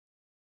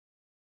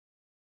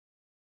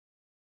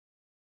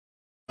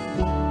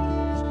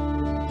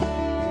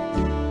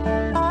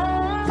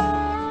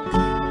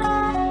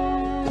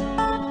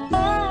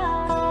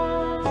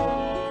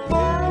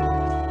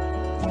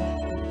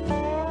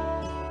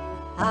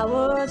I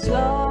was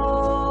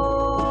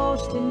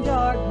lost in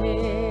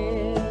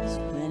darkness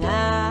when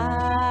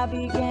I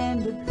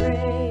began to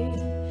pray.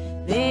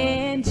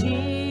 Then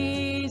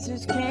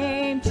Jesus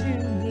came to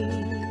me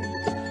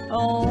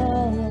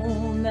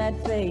on that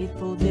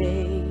faithful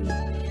day.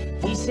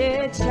 He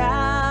said,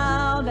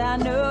 "Child, I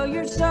know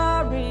you're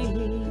sorry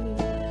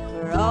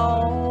for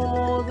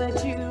all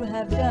that you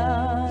have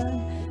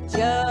done.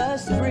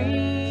 Just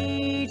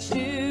reach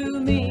to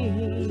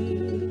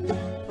me,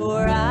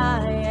 for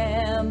I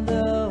am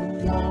the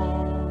one.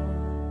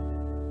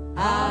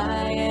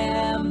 I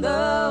am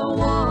the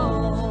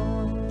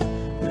one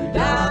who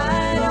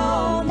died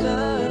on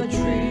the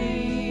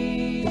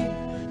tree.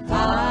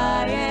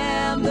 I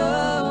am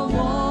the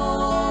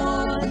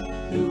one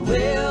who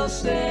will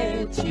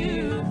set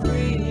you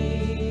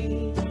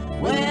free.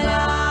 When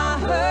I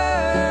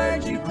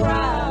heard you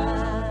cry,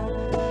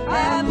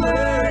 have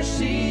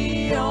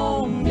mercy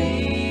on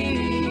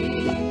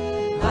me.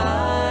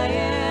 I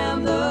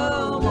am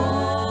the one.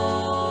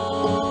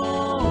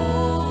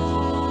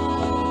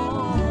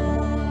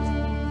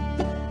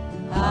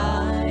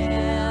 I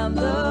am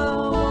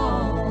the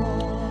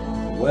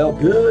one." Well,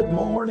 good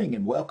morning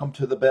and welcome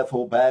to the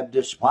Bethel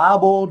Baptist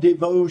Bible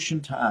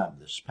Devotion Time.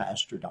 This is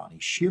Pastor Donnie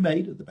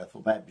Shoemate of the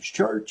Bethel Baptist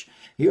Church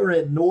here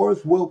in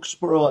North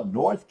Wilkesboro,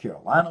 North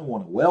Carolina. I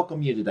want to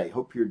welcome you today.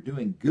 Hope you're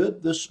doing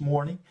good this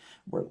morning.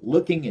 We're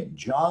looking at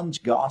John's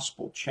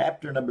Gospel,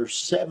 chapter number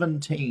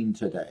 17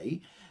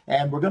 today,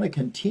 and we're going to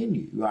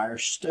continue our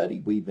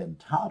study we've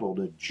entitled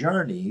A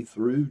Journey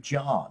Through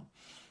John.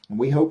 And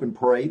we hope and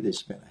pray this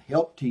has been a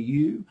help to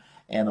you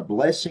and a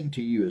blessing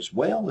to you as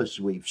well as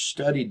we've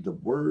studied the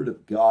Word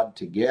of God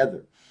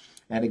together.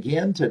 And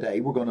again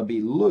today we're going to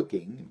be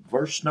looking at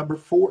verse number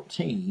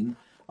 14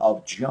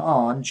 of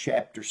John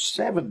chapter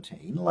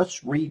 17.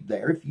 Let's read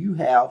there. If you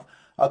have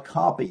a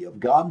copy of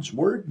God's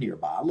Word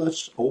nearby,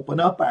 let's open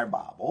up our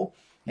Bible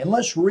and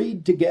let's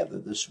read together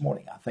this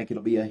morning. I think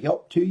it'll be a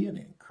help to you and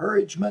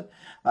encouragement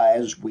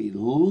as we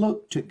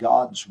look to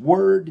God's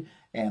Word,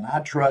 and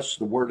I trust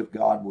the Word of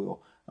God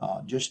will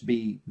just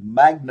be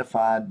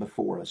magnified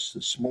before us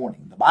this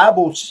morning. The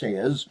Bible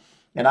says,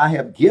 "And I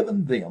have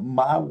given them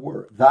my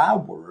word, thy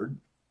word,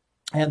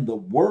 and the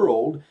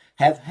world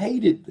hath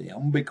hated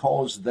them,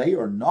 because they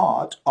are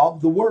not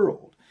of the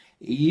world,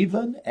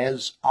 even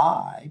as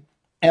I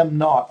am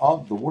not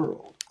of the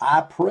world. I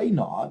pray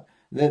not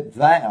that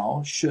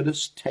thou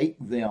shouldest take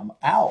them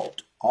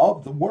out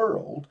of the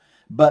world,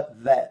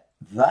 but that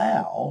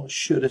thou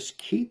shouldest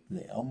keep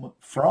them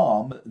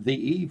from the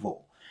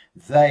evil.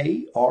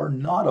 They are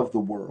not of the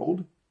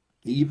world,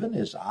 even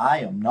as I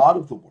am not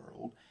of the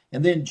world."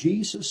 And then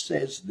Jesus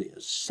says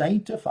this,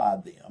 "Sanctify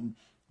them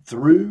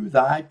through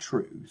thy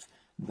truth.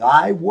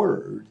 Thy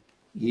word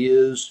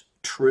is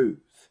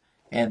truth."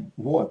 And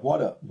boy,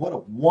 what a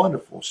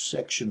wonderful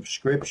section of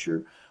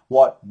Scripture.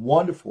 What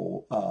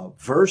wonderful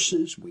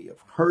verses we have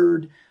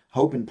heard.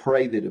 Hope and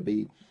pray that it'll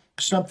be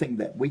something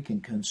that we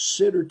can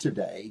consider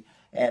today.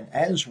 And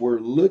as we're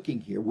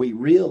looking here, we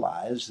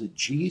realize that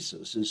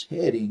Jesus is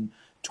heading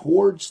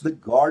towards the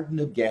Garden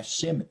of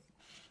Gethsemane.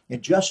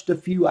 In just a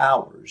few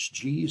hours,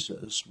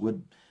 Jesus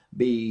would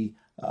be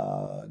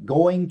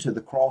going to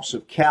the cross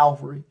of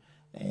Calvary,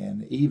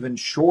 and even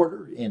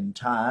shorter in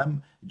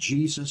time,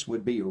 Jesus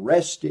would be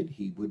arrested.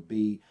 He would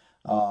be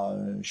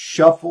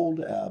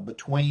shuffled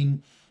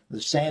between the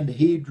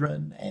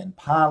Sanhedrin and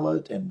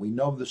Pilate, and we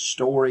know the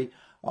story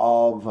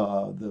of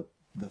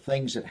the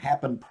things that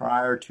happened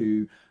prior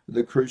to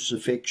the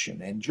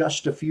crucifixion. In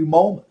just a few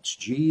moments,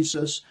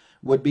 Jesus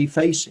would be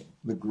facing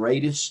the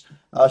greatest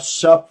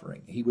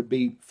suffering. He would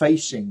be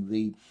facing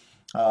the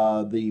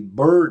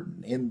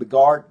burden in the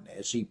garden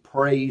as he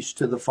prays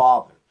to the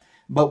Father.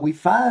 But we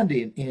find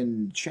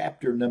in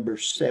chapter number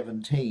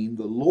 17,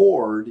 the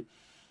Lord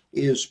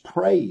is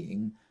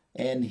praying,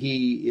 and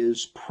he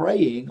is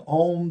praying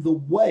on the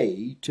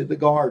way to the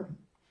garden.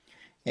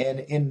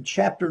 And in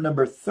chapter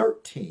number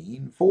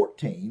 13,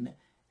 14,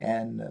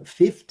 and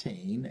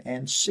 15,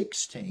 and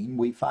 16,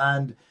 we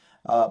find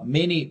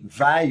many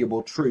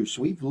valuable truths.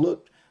 We've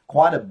looked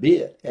quite a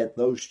bit at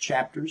those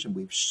chapters, and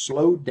we've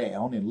slowed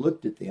down and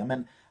looked at them.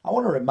 And I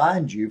want to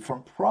remind you,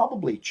 from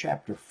probably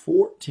chapter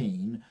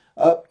 14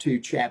 up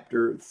to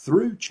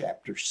through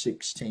chapter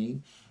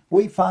 16,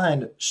 we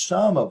find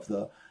some of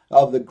the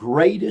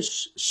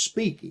greatest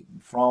speaking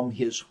from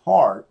his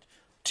heart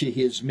to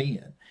his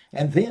men.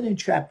 And then in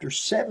chapter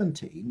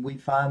 17, we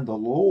find the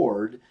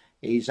Lord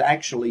is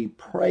actually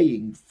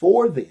praying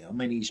for them,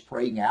 and he's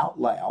praying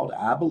out loud,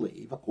 I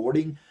believe,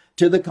 according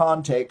to the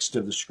context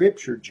of the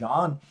Scripture.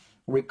 John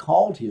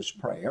recalled his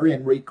prayer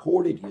and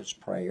recorded his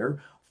prayer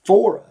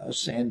for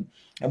us, and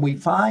we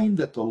find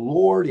that the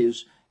Lord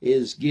is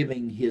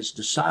giving his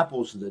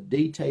disciples the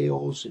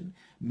details and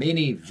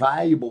many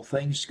valuable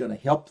things going to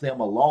help them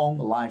along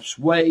life's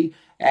way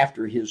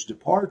after his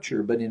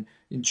departure. But in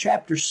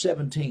chapter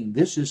 17,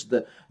 this is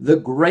the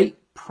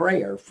great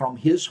prayer from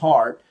his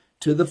heart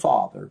to the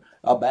Father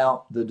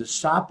about the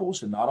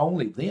disciples, and not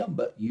only them,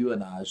 but you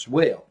and I as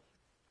well.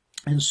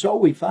 And so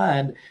we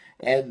find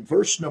And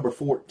verse number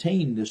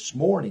 14 this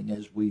morning,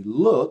 as we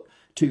look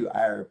to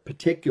our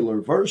particular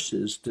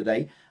verses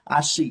today,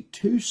 I see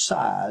two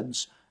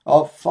sides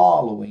of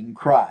following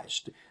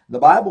Christ. The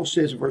Bible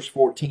says in verse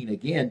 14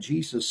 again,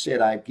 Jesus said,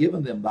 I have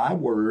given them thy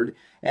word,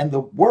 and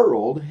the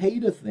world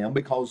hateth them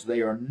because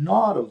they are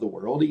not of the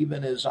world,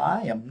 even as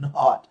I am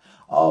not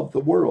of the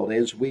world.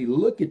 As we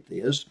look at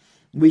this,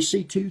 we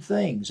see two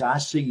things. I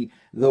see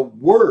the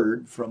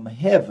word from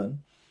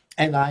heaven,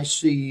 and I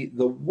see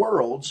the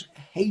world's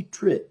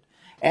hatred.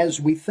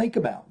 As we think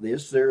about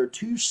this, there are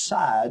two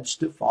sides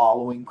to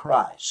following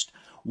Christ.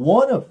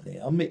 One of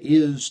them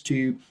is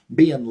to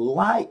be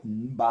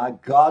enlightened by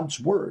God's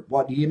word.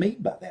 What do you mean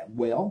by that?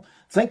 Well,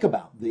 think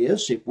about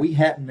this. If we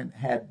hadn't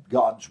had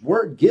God's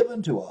word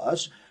given to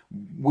us,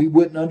 we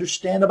wouldn't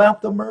understand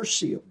about the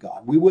mercy of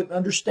God. We wouldn't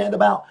understand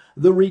about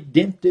the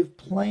redemptive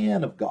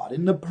plan of God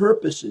and the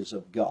purposes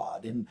of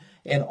God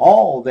and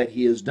all that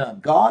He has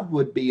done. God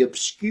would be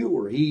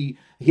obscure.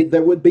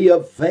 There would be a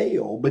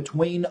veil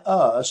between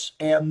us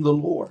and the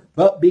Lord.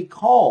 But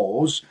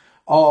because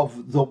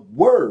of the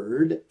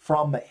word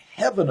from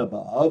heaven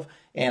above,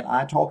 and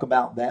I talk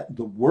about that,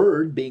 the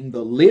word being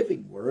the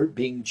living word,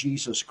 being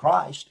Jesus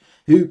Christ,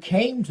 who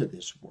came to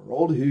this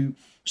world, who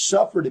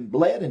suffered and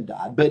bled and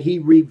died, but He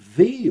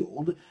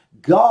revealed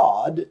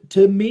God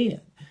to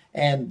men.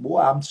 And boy,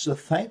 I'm so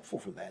thankful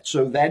for that.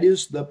 So that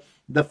is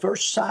the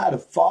first side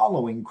of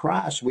following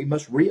Christ we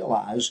must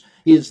realize,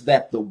 is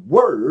that the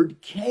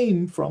word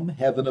came from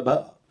heaven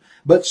above.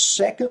 But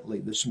secondly,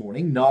 this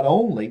morning, not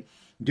only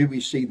do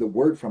we see the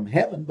word from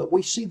heaven, but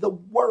we see the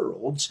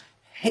world's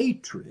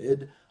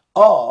hatred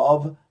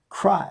of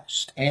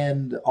Christ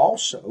and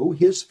also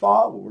His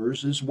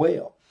followers as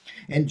well.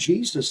 And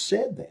Jesus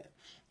said that.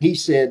 He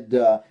said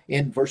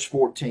in verse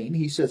 14,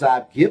 He says,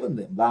 I've given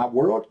them thy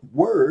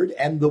word,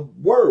 and the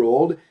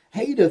world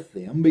hateth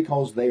them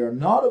because they are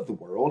not of the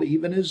world,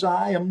 even as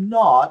I am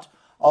not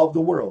of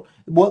the world.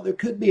 Well, there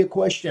could be a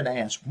question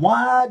asked,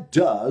 why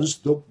does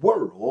the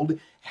world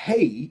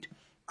hate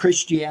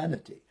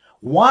Christianity?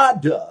 Why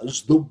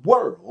does the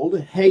world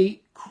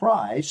hate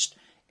Christ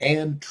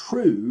and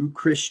true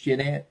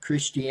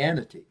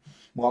Christianity?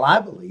 Well, I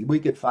believe we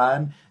could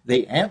find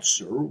the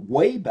answer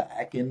way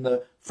back in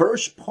the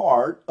first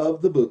part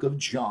of the book of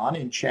John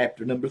in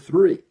chapter number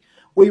 3.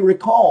 We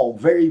recall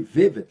very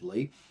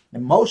vividly,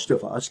 and most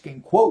of us can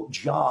quote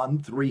John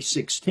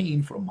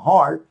 3:16 from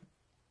heart,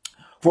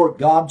 for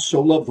God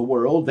so loved the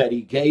world that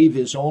He gave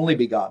His only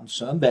begotten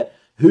Son, that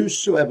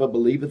whosoever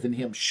believeth in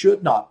Him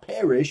should not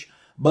perish,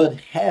 but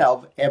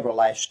have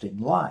everlasting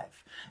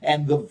life.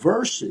 And the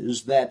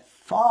verses that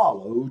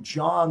follow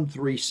John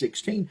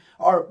 3:16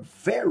 are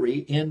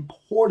very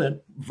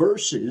important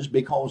verses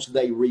because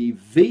they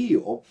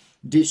reveal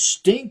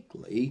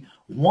distinctly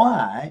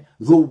why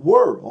the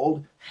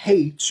world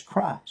hates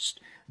Christ.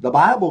 The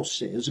Bible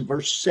says in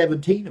verse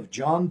 17 of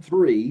John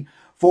 3,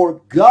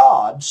 for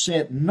God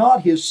sent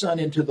not His Son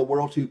into the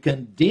world to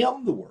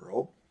condemn the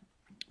world,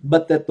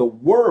 but that the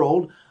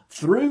world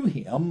through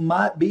Him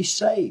might be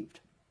saved.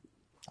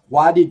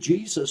 Why did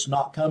Jesus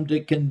not come to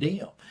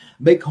condemn?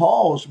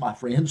 Because, my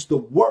friends, the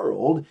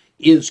world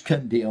is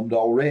condemned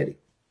already.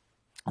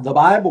 The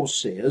Bible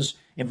says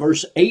in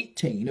verse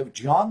 18 of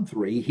John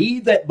 3, he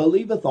that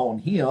believeth on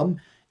Him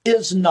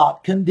is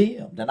not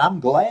condemned. And I'm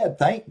glad,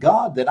 thank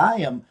God, that I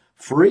am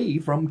free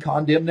from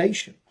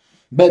condemnation.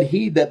 But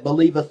he that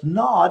believeth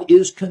not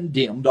is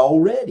condemned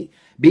already,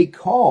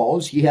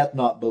 because he hath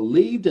not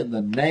believed in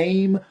the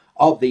name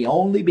of the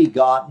only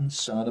begotten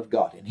Son of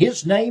God. And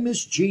His name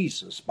is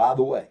Jesus, by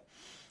the way.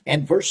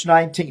 And verse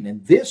 19,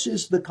 and this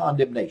is the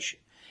condemnation.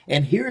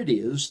 And here it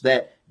is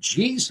that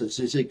Jesus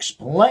is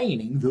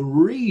explaining the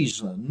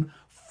reason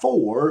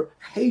for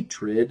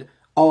hatred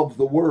of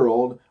the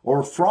world,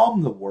 or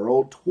from the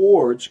world,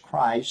 towards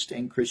Christ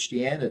and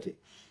Christianity.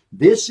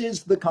 This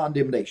is the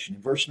condemnation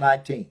in verse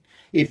 19.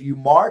 If you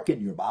mark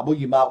in your Bible,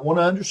 you might want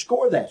to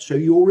underscore that so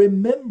you'll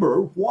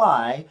remember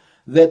why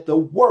that the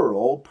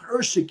world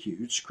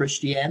persecutes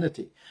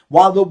Christianity,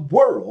 why the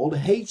world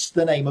hates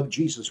the name of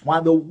Jesus, why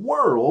the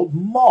world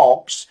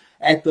mocks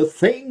at the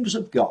things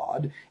of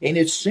God. And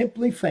it's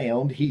simply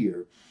found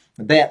here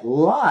that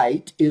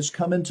light is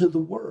coming to the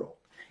world.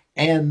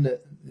 And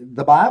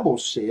the Bible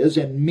says,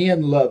 and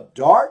men love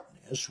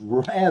darkness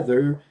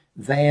rather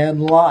than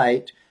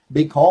light,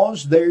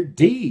 because their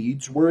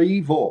deeds were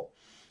evil.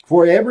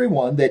 For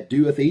everyone that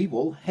doeth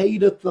evil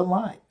hateth the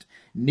light,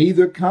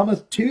 neither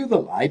cometh to the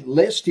light,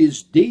 lest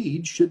his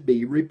deeds should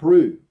be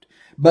reproved.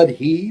 But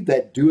he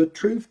that doeth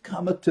truth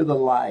cometh to the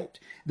light,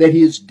 that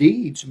his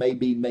deeds may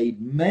be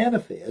made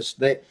manifest,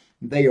 that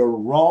they are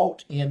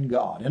wrought in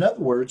God. In other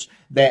words,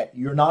 that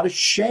you're not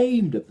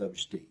ashamed of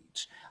those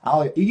deeds.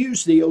 I'll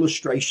use the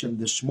illustration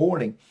this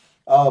morning.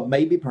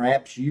 Maybe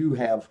perhaps you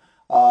have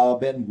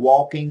been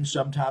walking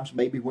sometimes,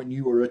 maybe when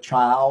you were a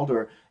child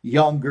or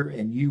younger,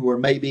 and you were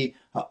maybe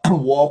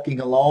walking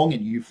along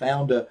and you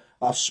found a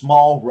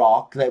small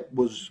rock that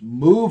was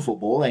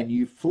movable, and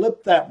you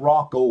flipped that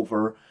rock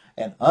over,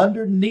 and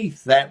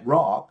underneath that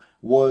rock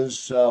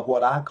was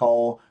what I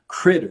call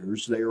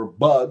critters. They are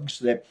bugs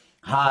that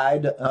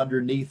hide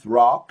underneath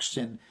rocks,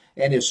 and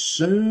as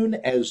soon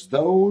as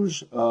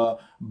those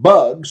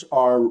bugs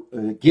are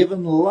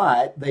given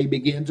light, they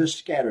begin to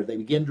scatter. They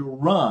begin to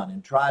run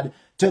and try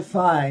to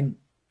find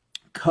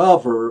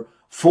cover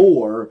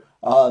for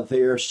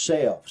their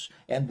selves.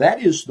 And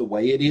that is the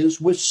way it is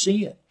with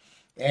sin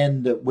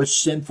and with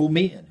sinful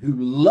men who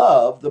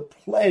love the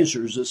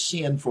pleasures of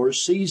sin for a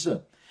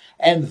season.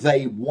 And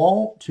they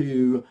want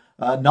to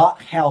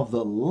not have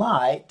the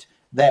light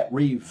that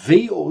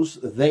reveals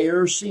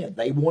their sin.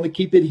 They want to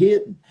keep it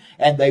hidden,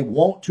 and they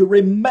want to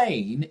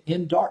remain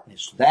in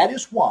darkness. That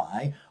is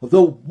why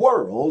the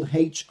world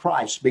hates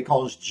Christ,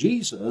 because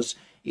Jesus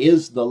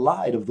is the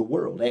light of the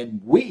world. And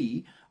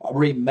we are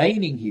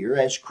remaining here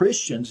as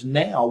Christians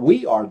now,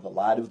 we are the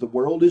light of the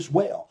world as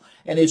well.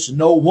 And it's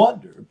no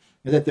wonder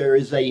that there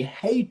is a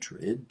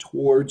hatred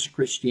towards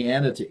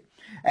Christianity.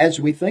 As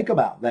we think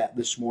about that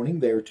this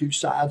morning, there are two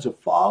sides of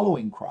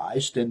following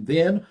Christ, and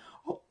then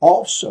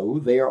also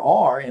there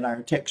are, in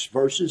our text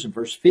verses, in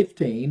verse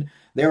 15,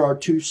 there are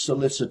two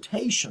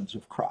solicitations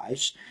of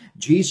Christ.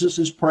 Jesus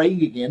is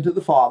praying again to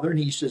the Father, and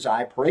he says,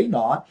 I pray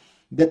not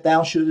that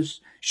thou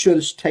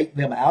shouldest take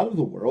them out of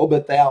the world,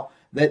 but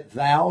that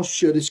thou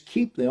shouldest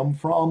keep them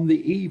from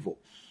the evil.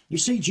 You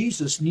see,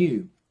 Jesus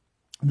knew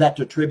that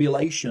the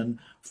tribulation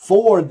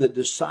for the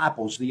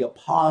disciples, the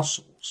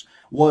apostles,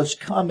 was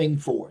coming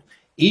forth.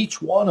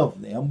 Each one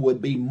of them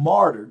would be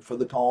martyred for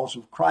the cause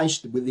of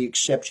Christ, with the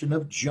exception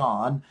of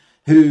John,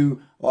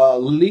 who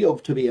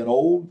lived to be an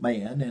old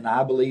man, and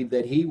I believe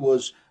that he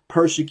was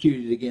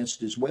persecuted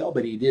against as well,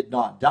 but he did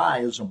not die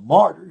as a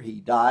martyr. He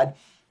died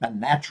a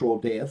natural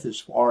death as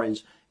far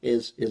as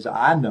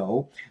I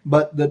know.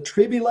 But the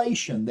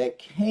tribulation that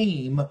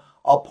came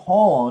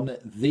upon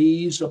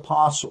these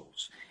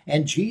apostles,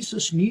 and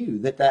Jesus knew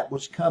that that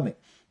was coming.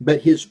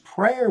 But his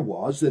prayer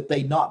was that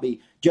they not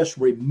be just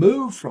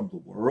removed from the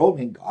world,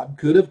 and God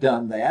could have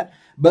done that,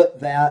 but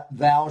that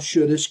thou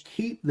shouldest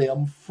keep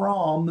them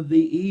from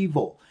the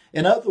evil.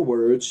 In other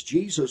words,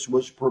 Jesus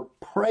was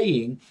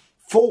praying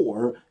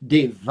for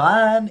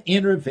divine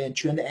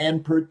intervention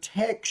and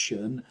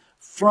protection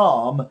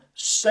from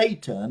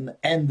Satan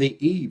and the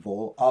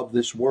evil of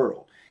this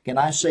world. Can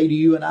I say to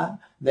you and I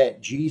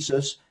that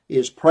Jesus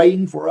is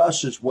praying for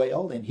us as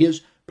well, and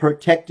his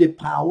protective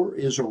power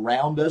is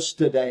around us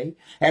today,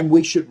 and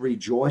we should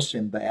rejoice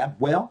in that?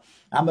 Well,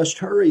 I must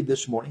hurry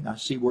this morning. I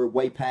see we're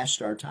way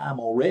past our time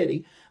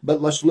already,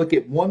 but let's look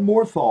at one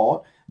more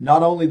thought,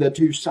 not only the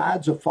two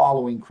sides of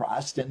following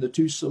Christ and the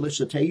two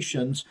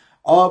solicitations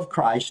of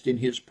Christ in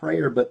his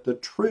prayer, but the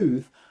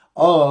truth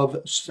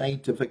of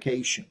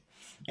sanctification.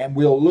 And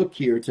we'll look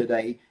here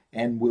today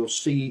and we'll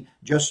see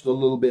just a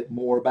little bit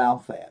more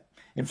about that.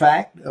 In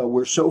fact,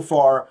 we're so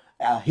far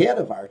ahead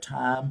of our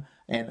time,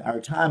 and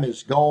our time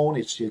is gone.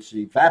 It's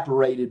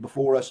evaporated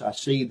before us. I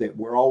see that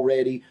we're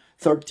already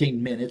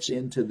 13 minutes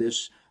into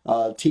this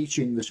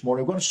teaching this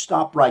morning. We're going to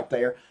stop right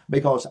there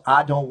because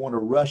I don't want to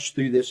rush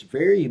through this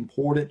very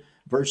important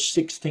verse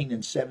 16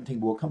 and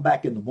 17. We'll come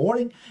back in the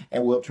morning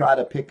and we'll try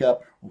to pick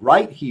up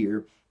right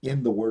here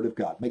in the Word of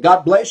God. May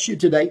God bless you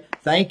today.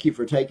 Thank you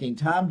for taking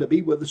time to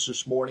be with us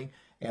this morning.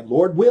 And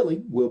Lord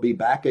willing, we'll be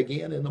back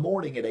again in the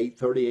morning at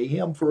 8:30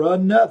 a.m. for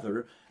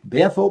another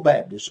Bethel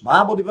Baptist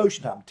Bible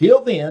Devotion Time.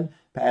 Till then,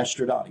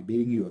 Pastor Donnie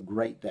bidding you a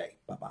great day.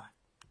 Bye-bye.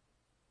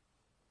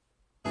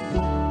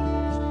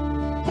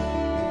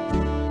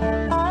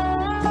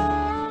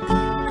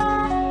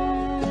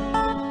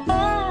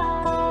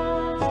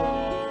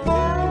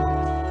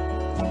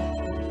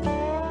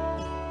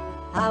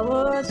 I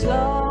was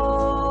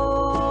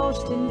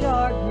lost in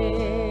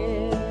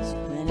darkness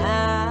when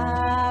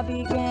I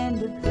began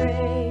to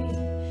pray.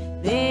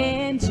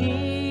 Then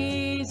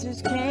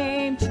Jesus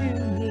came to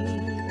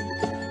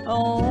me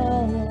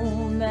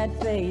on that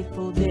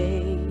faithful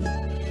day.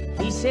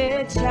 He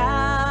said, child,